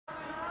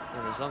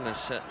And as long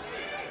as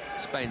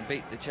Spain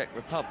beat the Czech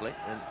Republic,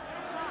 then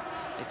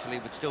Italy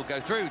would still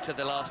go through to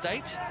the last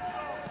 8.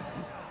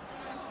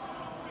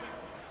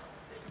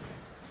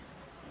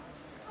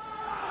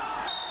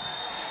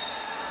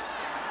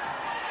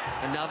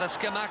 Another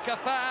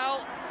Scamacca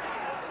foul,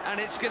 and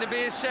it's going to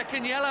be his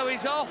second yellow.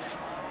 He's off.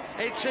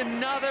 It's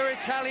another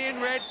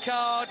Italian red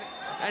card,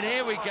 and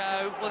here we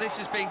go. Well, this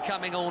has been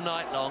coming all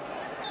night long.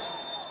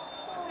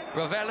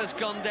 Rovella's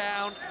gone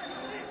down,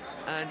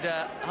 and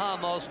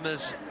Harm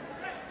Osmer's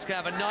going to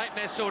have a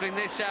nightmare sorting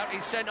this out.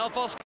 He's sent off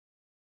Oscar.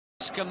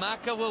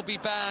 Scamacca will be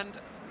banned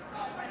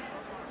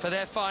for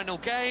their final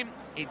game.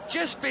 He'd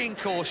just been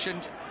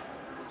cautioned.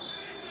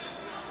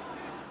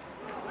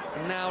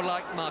 Now,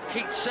 like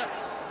Marquitza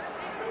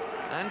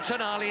and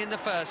Tonali in the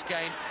first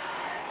game.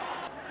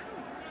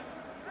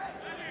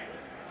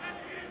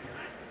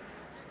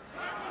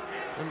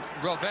 And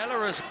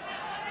Rovella as...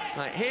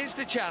 Right, here's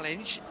the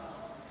challenge.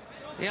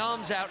 The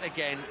arm's out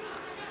again.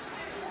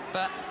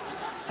 But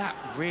is that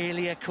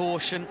really a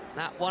caution,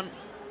 that one?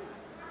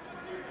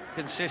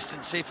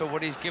 Consistency for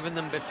what he's given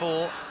them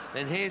before.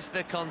 Then here's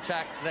the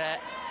contact there.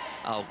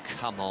 Oh,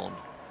 come on.